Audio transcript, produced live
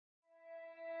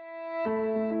Championed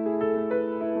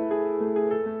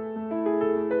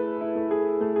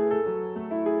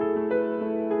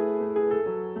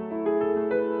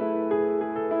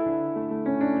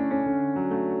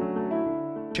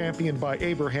by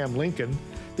Abraham Lincoln,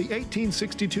 the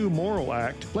 1862 Morrill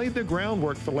Act laid the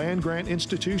groundwork for land-grant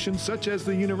institutions such as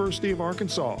the University of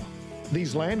Arkansas.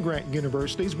 These land-grant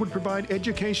universities would provide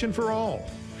education for all.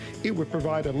 It would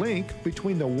provide a link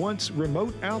between the once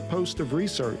remote outpost of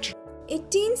research.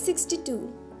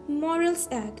 1862 Morrill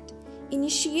Act,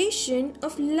 initiation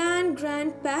of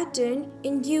land-grant pattern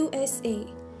in USA.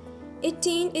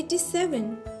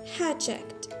 1887 Hatch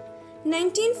Act.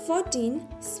 1914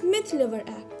 Smith-Lever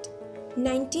Act.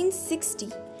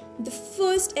 1960 the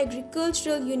first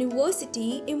agricultural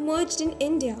university emerged in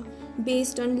India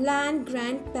based on land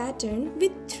grant pattern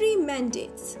with 3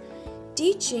 mandates: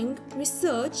 teaching,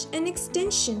 research and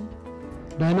extension.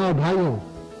 बहनों और भाइयों,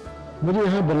 मुझे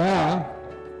यहाँ बुलाया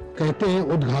कहते हैं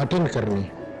उद्घाटन करने।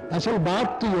 असल बात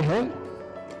तो ये है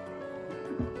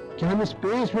कि हम इस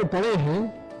पेज में पड़े हैं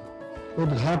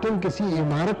उद्घाटन किसी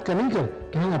इमारत का नहीं कर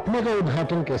कि हम अपने का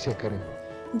उद्घाटन कैसे करें।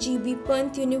 GB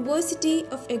Pant University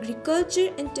of Agriculture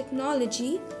and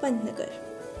Technology, Pantnagar.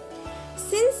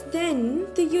 Since then,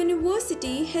 the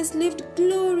university has lived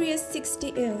glorious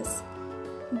 60 years.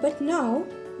 But now,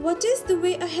 what is the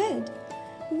way ahead?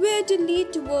 Where to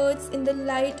lead towards in the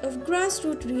light of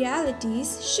grassroots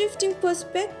realities, shifting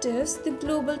perspectives, the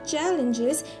global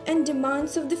challenges and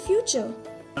demands of the future?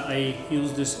 I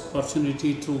use this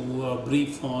opportunity to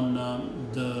brief on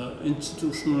the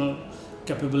institutional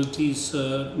capabilities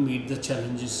to meet the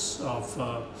challenges of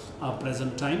our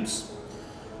present times.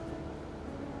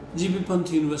 GB Pant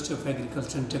University of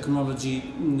Agriculture and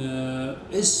Technology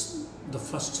is the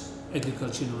first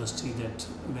agriculture university that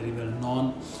very well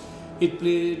known. It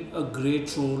played a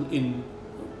great role in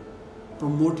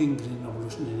promoting green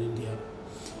revolution in India,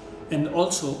 and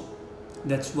also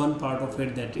that's one part of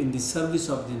it, that in the service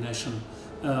of the nation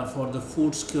for the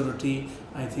food security,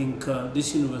 I think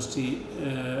this university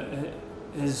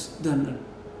has done a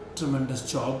tremendous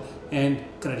job and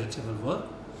creditable work.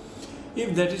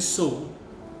 If that is so,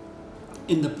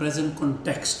 in the present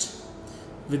context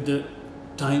with the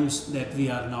times that we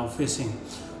are now facing,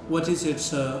 what is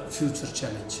its future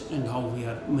challenge and how we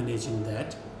are managing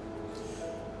that?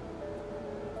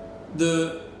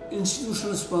 The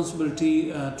institutional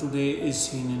responsibility today is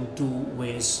seen in 2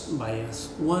 ways by us.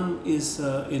 One is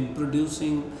in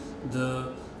producing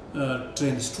the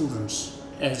trained students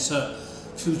as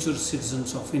future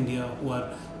citizens of India who are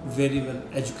very well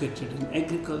educated in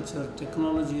agriculture,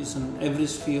 technologies and every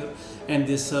sphere, and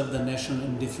they serve the nation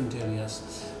in different areas.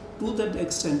 To that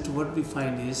extent, what we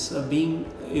find is being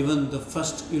even the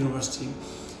first university,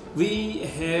 we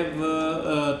have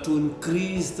to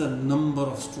increase the number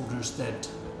of students that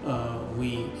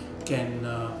we can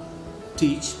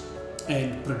teach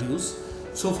and produce.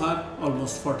 So far,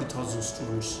 almost 40,000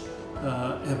 students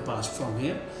have passed from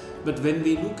here. But when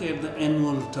we look at the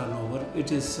annual turnover,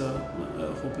 it is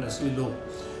hopelessly low.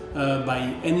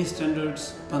 By any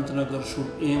standards, Pantnagar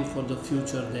should aim for the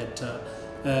future that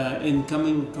in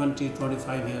coming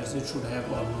 20-25 years, it should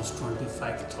have almost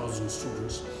 25,000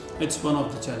 students. It's one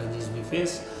of the challenges we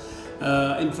face.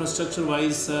 Infrastructure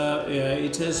wise,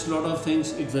 it has a lot of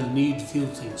things, it will need few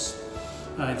things.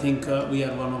 I think we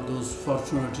are one of those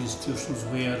fortunate institutions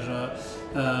where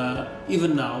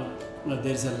even now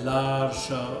there is a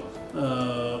large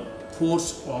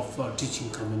force of teaching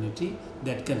community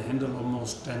that can handle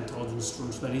almost 10,000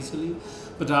 students very easily.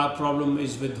 But our problem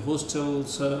is with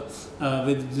hostels,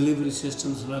 with delivery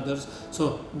systems and others.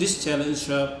 So this challenge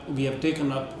we have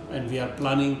taken up, and we are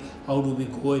planning how do we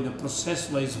go in a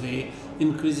process-wise way,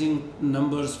 increasing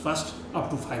numbers first up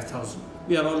to 5,000.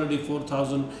 We are already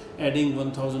 4,000, adding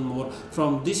 1,000 more.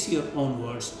 From this year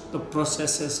onwards, the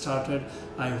process has started.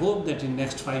 I hope that in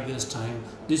next 5 years' time,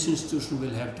 this institution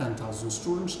will have 10,000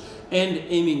 students and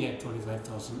aiming at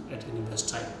 25,000 at any best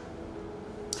time.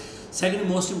 Second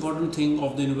most important thing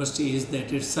of the university is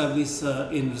that its service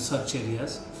in research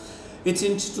areas. It's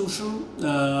an institution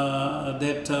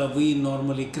that we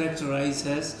normally characterize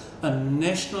as a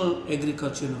national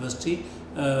agriculture university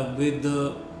with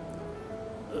the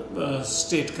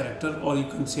state character, or you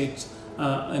can say it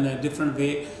in a different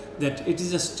way, that it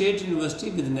is a state university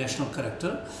with national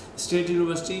character. State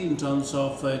university in terms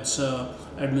of its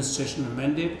administration and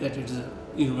mandate, that it is a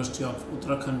University of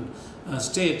Uttarakhand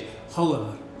state.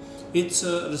 However, it's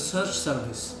a research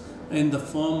service in the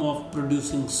form of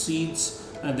producing seeds,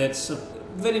 and that's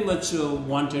very much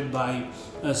wanted by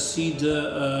seed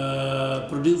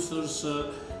producers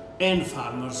and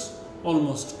farmers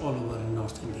almost all over in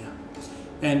North India.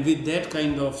 And with that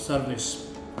kind of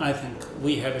service, I think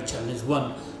we have a challenge.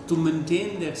 One, to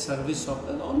maintain that service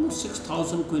of almost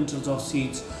 6,000 quintals of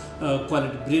seeds,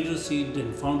 quality breeder seed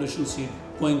and foundation seed,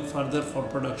 going further for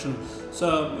production.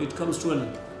 So it comes to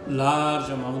a large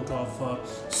amount of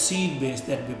seed base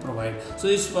that we provide. So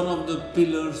it's one of the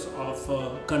pillars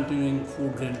of continuing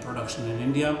food grain production in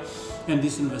India, and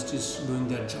this university is doing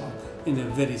their job in a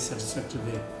very satisfactory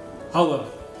way. However,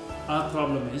 our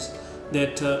problem is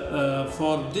that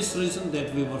for this reason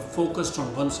that we were focused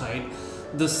on one side,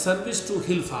 the service to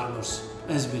hill farmers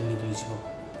has been negligible,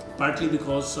 partly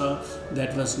because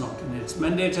that was not in its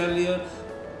mandate earlier,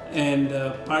 and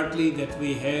partly that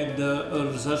we had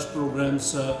research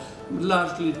programs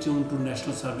largely tuned to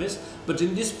national service. But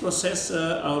in this process,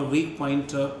 our weak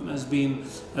point has been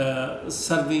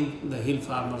serving the hill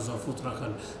farmers of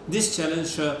Uttarakhand. This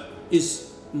challenge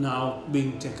is now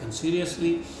being taken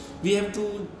seriously. We have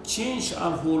to change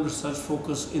our whole research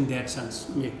focus in that sense,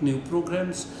 make new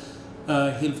programs.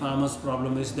 Hill farmers'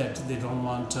 problem is that they don't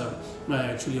want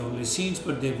actually only seeds,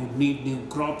 but they would need new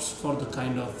crops for the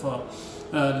kind of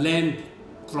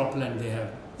cropland they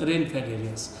have, rain-fed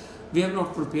areas. We have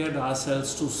not prepared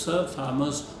ourselves to serve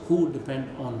farmers who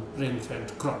depend on rain-fed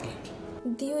cropland.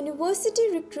 The university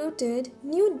recruited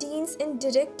new deans and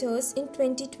directors in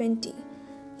 2020.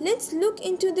 Let's look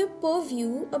into their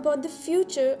purview about the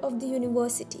future of the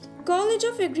university. College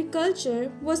of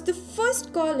Agriculture was the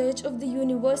first college of the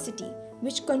university,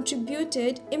 which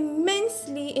contributed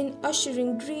immensely in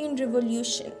ushering Green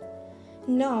Revolution.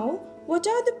 Now, what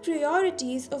are the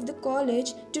priorities of the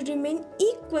college to remain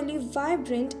equally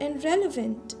vibrant and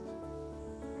relevant?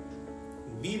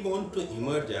 We want to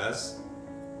emerge as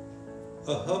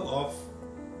a hub of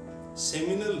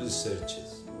seminal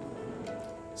researches.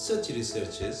 Such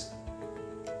researches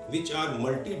which are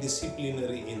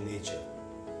multidisciplinary in nature.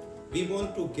 We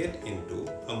want to get into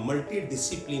a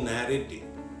multidisciplinarity.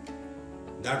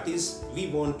 That is, we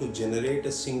want to generate a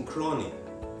synchrony,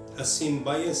 a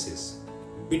symbiosis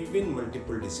between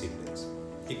multiple disciplines.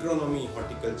 Agronomy,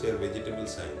 horticulture, vegetable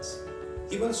science,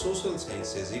 even social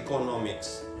sciences,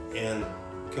 economics and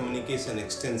communication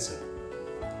extension,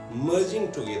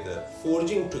 merging together,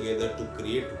 forging together to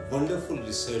create wonderful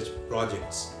research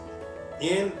projects,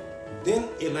 and then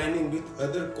aligning with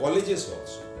other colleges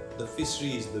also, the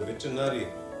fisheries, the veterinary,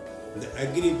 the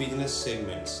agri-business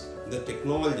segments, the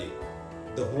technology,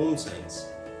 the home science,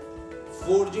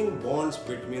 forging bonds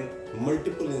between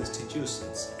multiple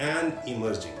institutions and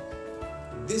emerging.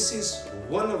 This is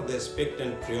one of the aspects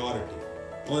and priority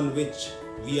on which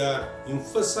we are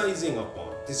emphasizing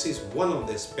upon. This is one of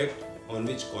the aspects on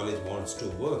which college wants to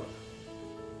work.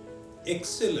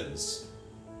 Excellence.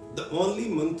 The only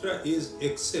mantra is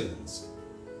excellence.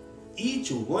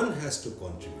 Each one has to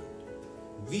contribute.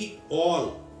 We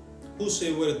all,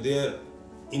 whosoever there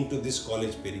into this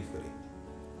college periphery,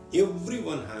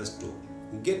 everyone has to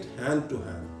get hand to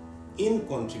hand in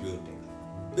contributing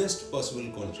best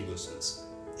possible contributions.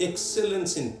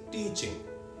 Excellence in teaching,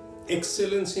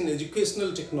 excellence in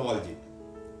educational technology,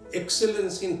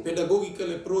 excellence in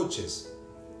pedagogical approaches,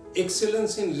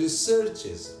 excellence in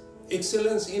researches,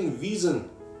 excellence in vision,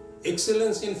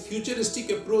 excellence in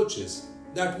futuristic approaches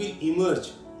that will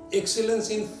emerge, excellence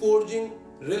in forging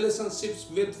relationships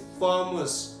with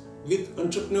farmers, with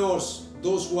entrepreneurs,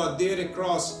 those who are there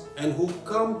across and who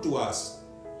come to us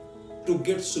to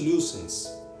get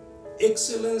solutions.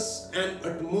 Excellence and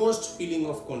utmost feeling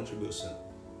of contribution.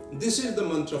 This is the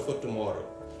mantra for tomorrow.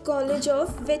 College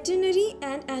of Veterinary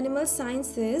and Animal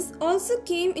Sciences also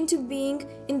came into being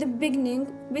in the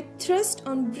beginning with thrust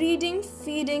on breeding,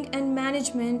 feeding and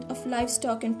management of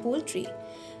livestock and poultry.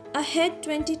 Ahead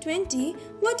 2020,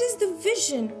 what is the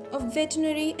vision of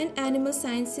veterinary and animal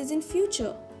sciences in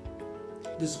future?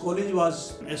 This college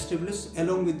was established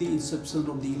along with the inception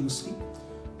of the university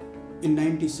in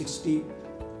 1960.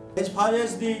 As far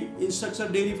as the infrastructure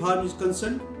dairy farm is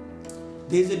concerned,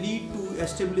 there is a need to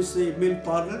establish a milk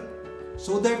parlour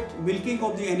so that milking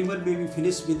of the animal may be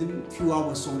finished within few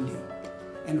hours only.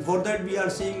 And for that we are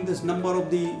seeing this number of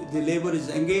the labour is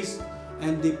engaged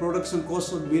and the production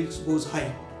cost of milk goes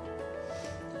high.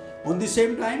 On the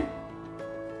same time,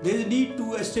 there is a need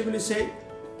to establish a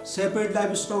separate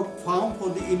livestock farm for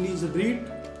the Indian breed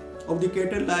of the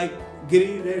cattle like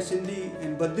Giri, Red Sindhi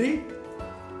and Badri.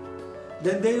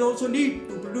 Then there is also need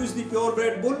to produce the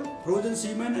purebred bull, frozen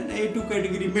semen and A2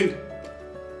 category milk.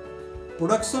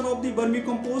 Production of the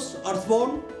vermicompost,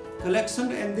 earthborne,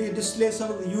 collection and the distillation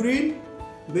of the urine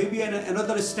may be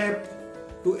another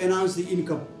step to enhance the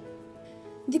income.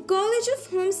 The College of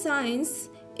Home Science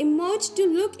emerged to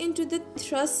look into the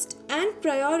thrust and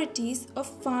priorities of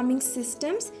farming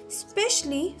systems,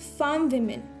 especially farm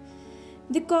women.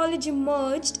 The college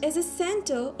emerged as a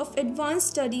center of advanced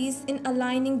studies in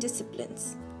aligning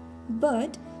disciplines.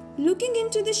 But looking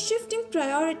into the shifting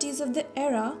priorities of the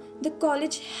era, the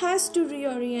college has to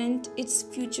reorient its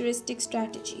futuristic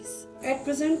strategies. At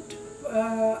present,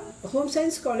 Home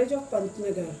Science College of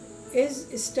Pantnagar is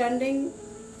standing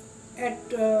at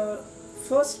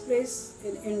first place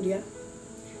in India,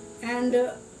 and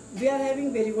we are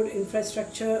having very good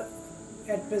infrastructure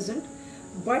at present,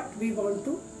 but we want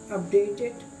to update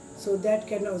it so that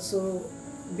can also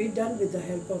be done with the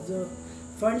help of the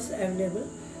funds available.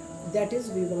 That is,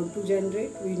 we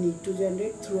need to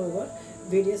generate through our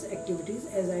various activities,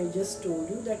 as I just told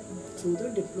you, that through the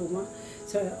diploma,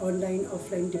 so online,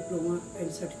 offline diploma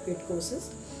and certificate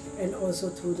courses, and also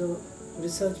through the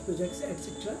research projects,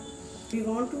 etc. We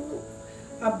want to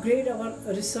upgrade our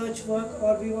research work,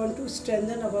 or we want to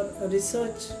strengthen our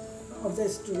research of the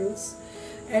students,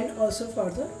 and also for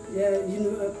the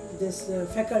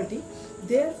faculty.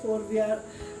 Therefore, we are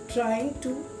trying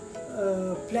to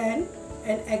plan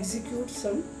and execute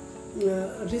some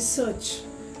research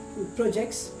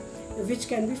projects which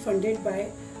can be funded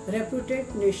by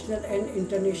reputed national and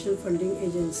international funding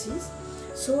agencies,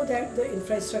 so that the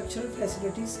infrastructure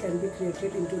facilities can be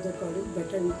created into the college,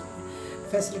 better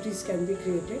facilities can be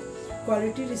created,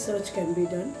 quality research can be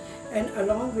done, and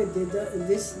along with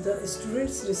the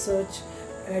students' research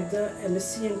at the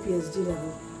MSc and PhD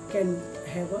level can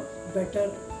have a better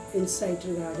insight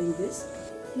regarding this.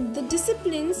 The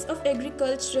disciplines of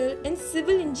agricultural and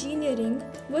civil engineering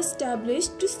were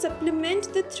established to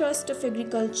supplement the thrust of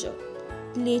agriculture.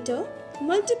 Later,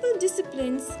 multiple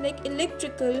disciplines like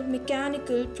electrical,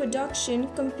 mechanical, production,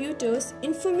 computers,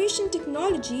 information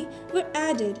technology were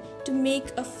added to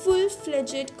make a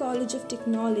full-fledged College of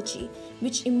Technology,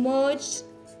 which emerged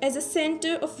as a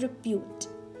center of repute.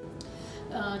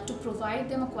 To provide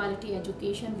them a quality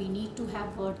education, we need to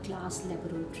have world-class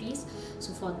laboratories.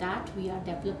 So for that, we are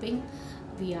developing,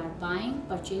 we are buying,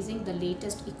 purchasing the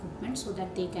latest equipment so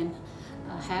that they can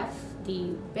have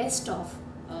the best of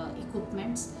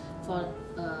equipments for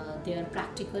their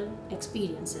practical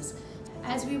experiences.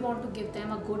 As we want to give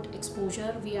them a good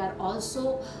exposure, we are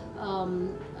also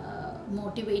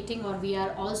motivating, or we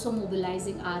are also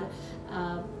mobilizing our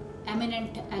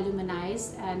eminent alumni,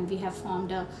 and we have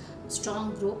formed a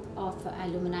strong group of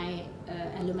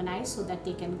alumni so that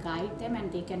they can guide them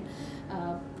and they can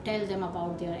tell them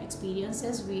about their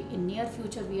experiences. In near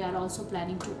future, we are also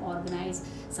planning to organize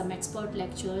some expert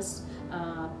lectures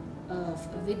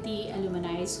with the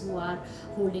alumni who are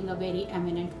holding a very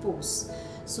eminent post.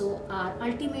 So our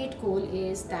ultimate goal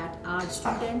is that our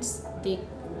students, they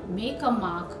make a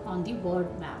mark on the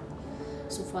world map.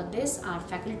 So for this, our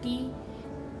faculty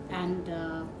and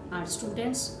our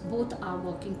students both are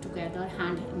working together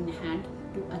hand in hand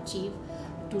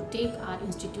to take our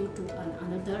institute to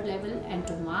another level and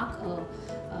to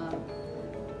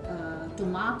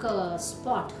mark a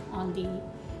spot on the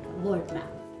world map.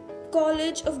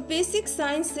 College of Basic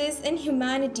Sciences and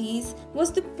Humanities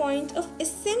was the point of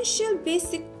essential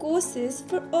basic courses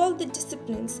for all the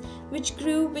disciplines, which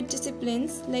grew with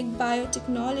disciplines like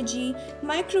biotechnology,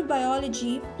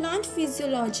 microbiology, plant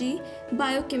physiology,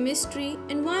 biochemistry,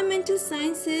 environmental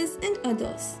sciences, and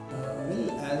others.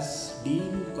 Well, as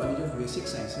Dean College of Basic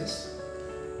Sciences,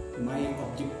 my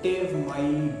objective, my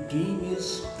dream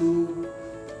is to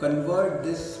convert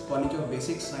this College of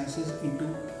Basic Sciences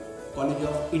into College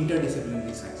of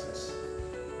Interdisciplinary Sciences.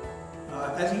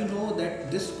 As you know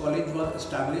that this college was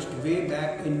established way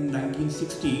back in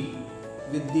 1960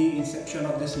 with the inception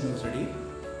of this university,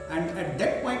 and at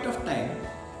that point of time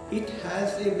it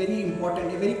has a very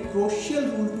important, a very crucial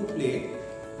role to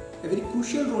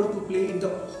play in the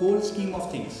whole scheme of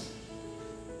things.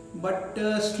 But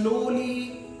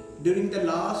slowly during the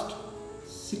last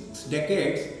 6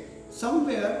 decades,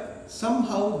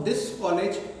 somehow this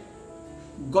college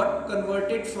got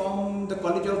converted from the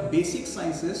College of Basic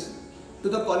Sciences to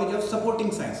the College of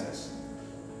Supporting Sciences.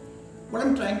 What I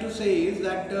am trying to say is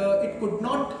that it could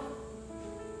not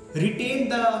retain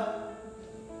the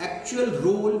actual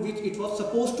role which it was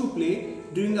supposed to play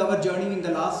during our journey in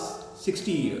the last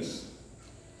 60 years.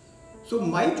 So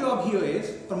my job here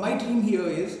is, or my dream here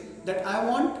is, that I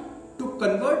want to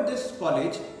convert this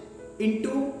college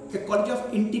into a College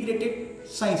of Integrated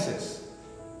Sciences.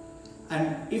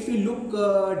 And if we look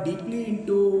deeply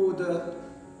into the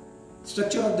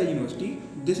structure of the university,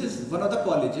 this is one of the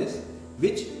colleges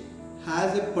which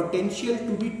has a potential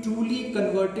to be truly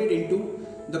converted into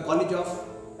the College of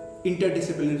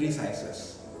Interdisciplinary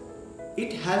Sciences.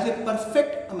 it has a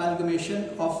perfect amalgamation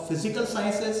of physical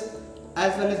sciences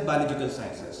as well as biological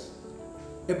sciences.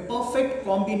 A perfect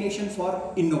combination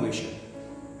for innovation.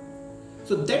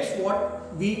 So that's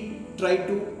what we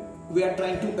are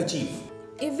trying to achieve.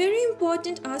 A very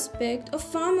important aspect of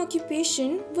farm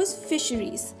occupation was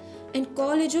fisheries, and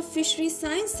College of Fishery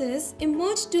Sciences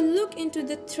emerged to look into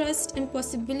the thrust and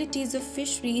possibilities of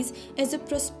fisheries as a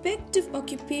prospective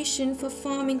occupation for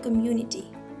farming community.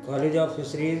 College of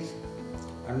Fisheries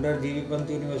under G.V. Pant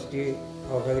University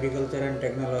of Agriculture and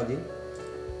Technology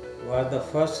was the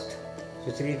first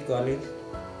fisheries college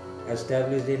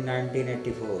established in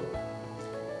 1984.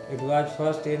 It was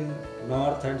first in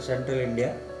North and Central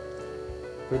India.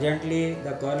 Presently,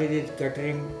 the college is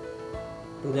catering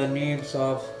to the needs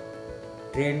of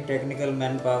trained technical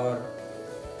manpower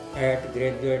at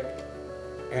graduate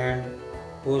and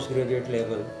postgraduate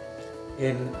level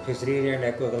in fisheries and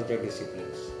aquaculture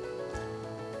disciplines.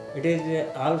 It is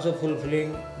also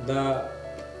fulfilling the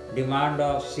demand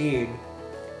of seed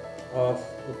of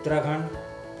Uttarakhand,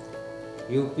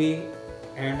 UP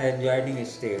and adjoining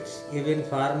states. Even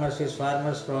fish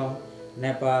farmers from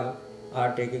Nepal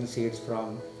are taking seeds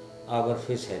from our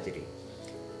fish hatchery.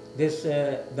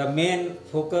 The main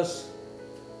focus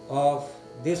of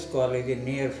this college in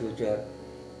near future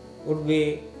would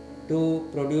be to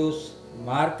produce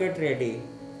market ready,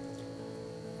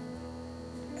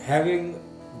 having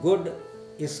good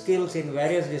skills in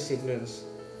various disciplines,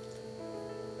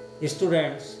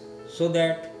 students, so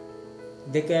that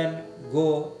they can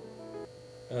go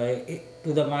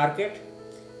to the market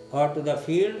or to the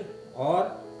field,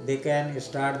 or they can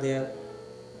start their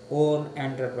own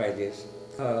enterprises.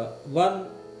 One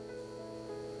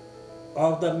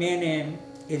of the main aim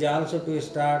is also to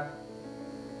start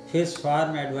fish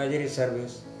farm advisory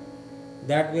service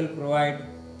that will provide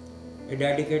a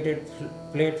dedicated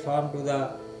platform to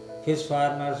the fish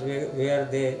farmers where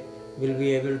they will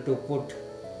be able to put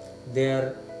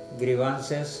their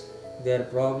grievances, their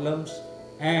problems,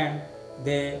 and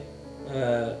they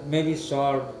may be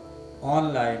solved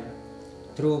online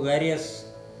through various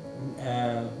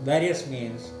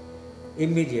means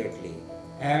immediately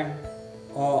and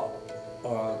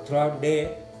throughout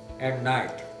day and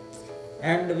night.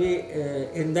 And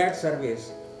in that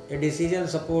service, a decision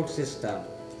support system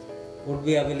would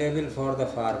be available for the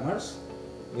farmers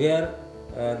where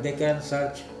they can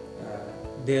search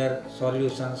their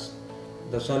solutions,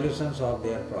 the solutions of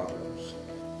their problems.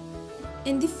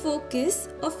 And the focus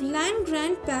of land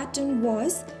grant pattern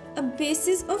was a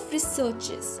basis of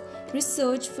researches,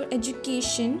 research for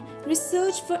education,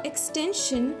 research for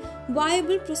extension,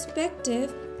 viable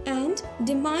perspective, and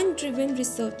demand-driven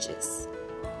researches.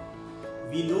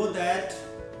 We know that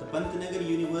the Pantnagar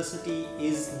University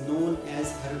is known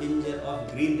as harbinger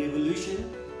of Green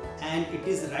Revolution, and it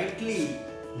is rightly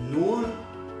known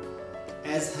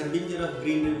as harbinger of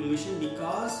Green Revolution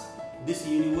because this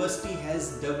university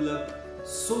has developed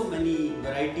so many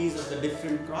varieties of the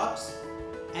different crops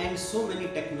and so many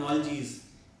technologies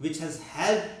which has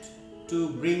helped to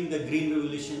bring the green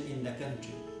revolution in the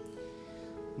country.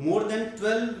 More than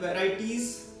 12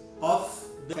 varieties of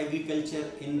the agriculture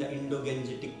in the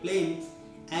Indo-Gangetic plain,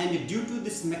 and due to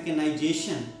this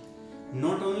mechanization,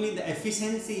 not only the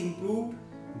efficiency improved,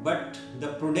 but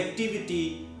the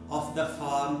productivity of the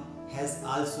farm has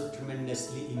also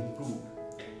tremendously improved.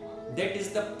 That is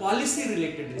the policy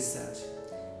related research.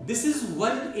 This is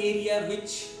one area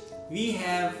which we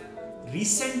have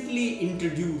recently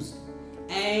introduced,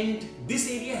 and this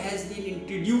area has been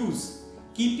introduced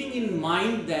keeping in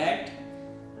mind that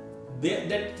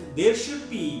there should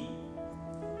be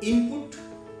input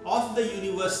of the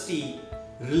university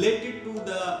related to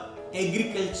the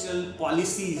agricultural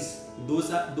policies.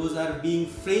 Those are being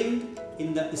framed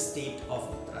in the state of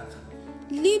Uttarakhand,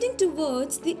 leading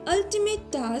towards the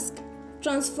ultimate task,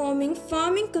 transforming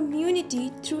farming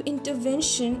community through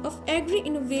intervention of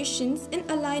agri-innovations and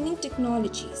aligning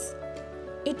technologies.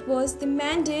 It was the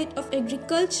mandate of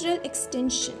agricultural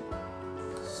extension.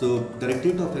 So,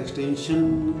 Directorate of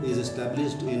Extension is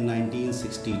established in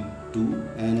 1962,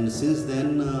 and since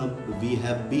then we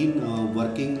have been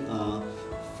working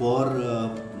for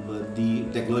the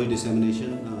technology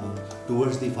dissemination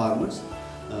towards the farmers.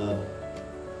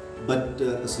 But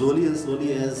slowly and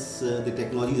slowly as the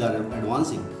technologies are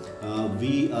advancing,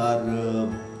 we are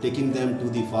taking them to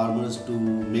the farmers to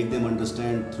make them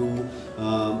understand through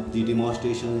the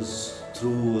demonstrations,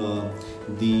 through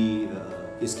the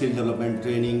skill development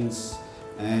trainings,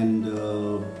 and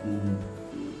the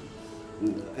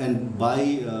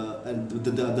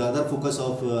other focus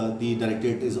of the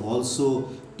directorate is also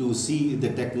to see the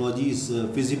technology's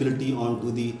feasibility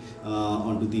onto the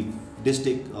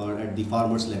district or at the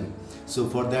farmers level. So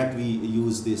for that we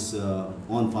use this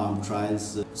on-farm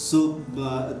trials. So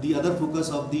the other focus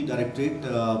of the directorate,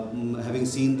 having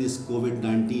seen this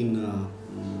COVID-19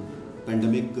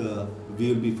 pandemic,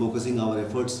 we will be focusing our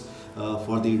efforts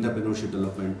for the entrepreneurship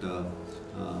development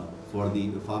for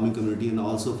the farming community and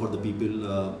also for the people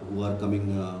who are coming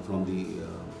from the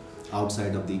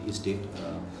outside of the state.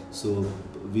 So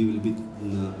we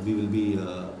will be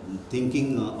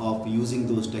thinking of using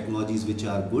those technologies which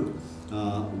are good,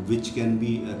 which can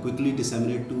be quickly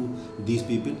disseminated to these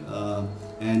people,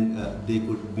 and they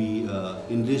could be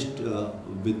enriched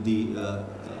with the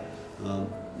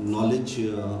knowledge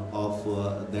of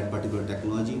that particular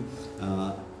technology,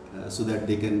 so that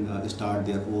they can start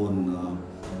their own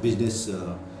business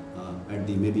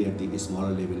maybe at the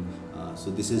smaller level. So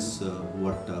this is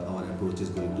what our approach is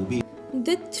going to be.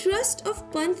 The thrust of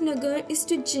Pantnagar is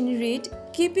to generate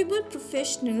capable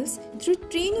professionals through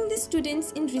training the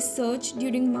students in research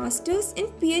during master's and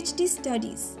PhD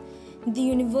studies. The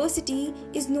university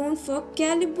is known for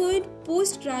calibered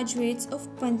postgraduates of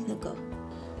Pantnagar.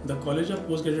 The College of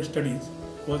Postgraduate Studies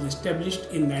was established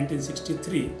in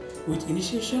 1963 with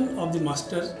initiation of the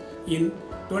Masters in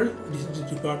 12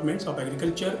 departments of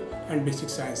Agriculture and Basic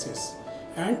Sciences,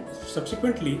 and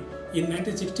subsequently in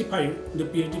 1965 the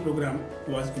PhD program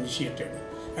was initiated.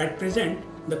 At present,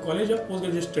 the College of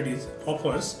Postgraduate Studies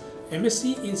offers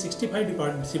MSc in 65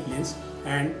 disciplines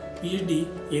and PhD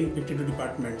in 52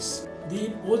 departments. The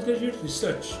postgraduate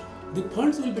research, the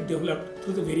funds will be developed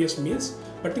through the various means,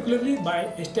 particularly by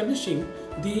establishing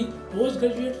the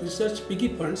postgraduate research piggy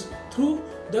funds through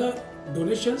the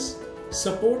donations,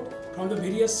 support from the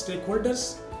various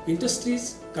stakeholders,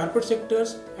 industries, corporate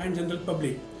sectors and general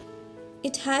public.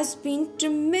 It has been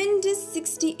tremendous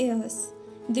 60 years.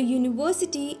 The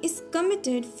university is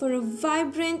committed for a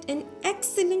vibrant and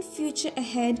excellent future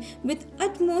ahead with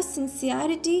utmost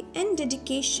sincerity and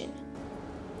dedication.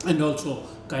 And also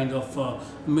kind of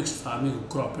mixed farming,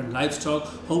 crop and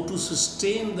livestock, how to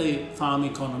sustain the farm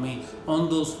economy on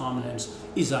those farmlands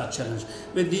is our challenge.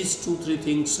 With these 2-3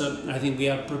 things, I think we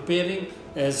are preparing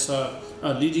as a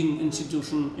leading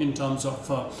institution in terms of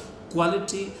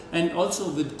quality, and also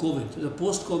with COVID, the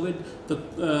post-COVID, the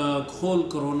whole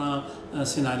corona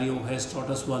scenario has taught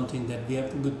us one thing, that we have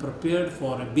to be prepared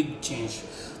for a big change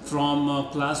from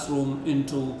classroom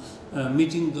into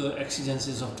meeting the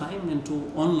exigencies of time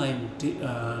into online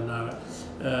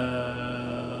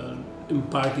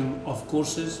imparting of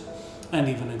courses and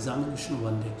even examination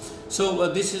one day. So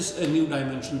this is a new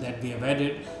dimension that we have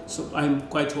added. So I'm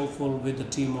quite hopeful with the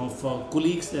team of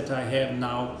colleagues that I have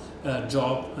now.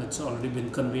 Job, it's already been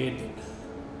conveyed.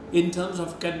 In terms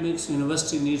of academics,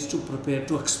 university needs to prepare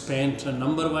to expand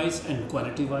number-wise and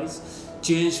quality-wise,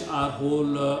 change our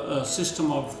whole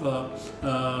system of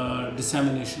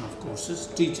dissemination of courses,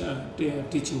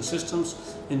 teaching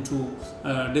systems into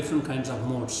different kinds of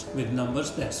modes with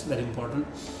numbers. That's very important.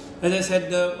 As I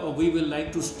said, we will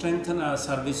like to strengthen our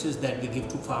services that we give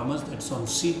to farmers, that's on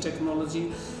seed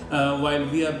technology. While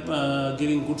we are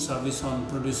giving good service on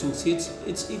producing seeds,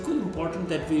 it's equally important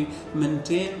that we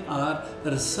maintain our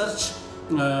research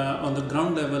on the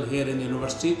ground level here in the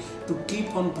university to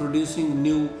keep on producing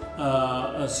new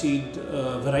seed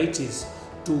varieties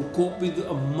to cope with the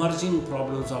emerging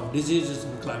problems of diseases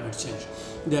and climate change.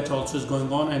 That also is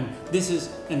going on, and this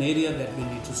is an area that we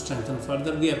need to strengthen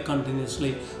further. We are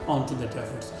continuously on to that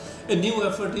effort. A new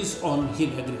effort is on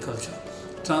hill agriculture,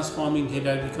 transforming hill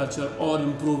agriculture or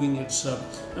improving its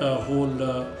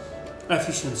whole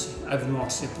efficiency. I will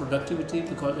not say productivity,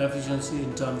 because efficiency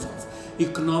in terms of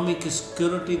economic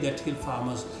security that hill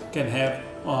farmers can have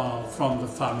from the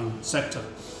farming sector.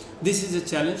 This is a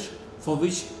challenge for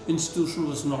which institution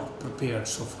was not prepared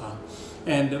so far,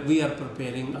 and we are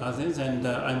preparing others, and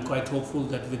I'm quite hopeful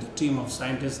that with the team of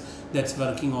scientists that's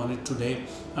working on it today,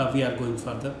 we are going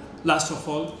further. Last of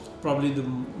all, probably the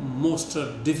most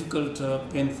difficult,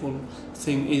 painful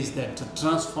thing is that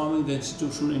transforming the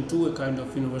institution into a kind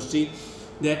of university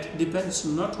that depends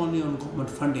not only on government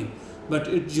funding, but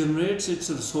it generates its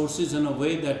resources in a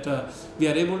way that we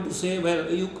are able to say, well,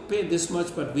 you pay this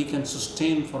much, but we can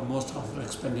sustain for most of our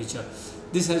expenditure.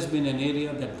 This has been an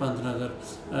area that Pantnagar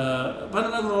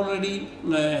already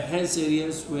has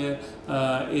areas where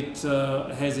it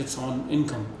has its own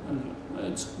income.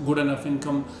 It's good enough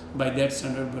income by that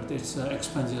standard, but its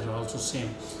expenses are also same.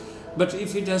 But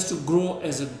if it has to grow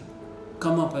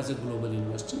come up as a global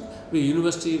university, a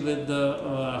university with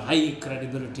high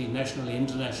credibility nationally,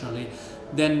 internationally,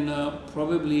 then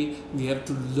probably we have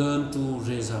to learn to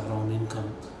raise our own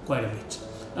income quite a bit.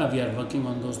 We are working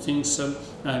on those things.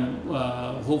 I'm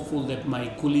hopeful that my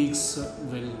colleagues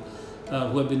will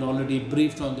who have been already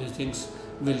briefed on these things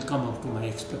will come up to my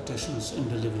expectations in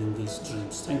delivering these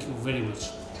dreams. Thank you very much.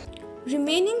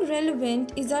 Remaining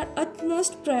relevant is our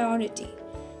utmost priority.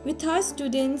 With our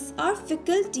students, our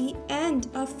faculty and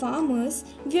our farmers,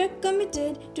 we are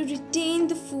committed to retain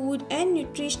the food and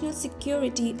nutritional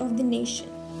security of the nation.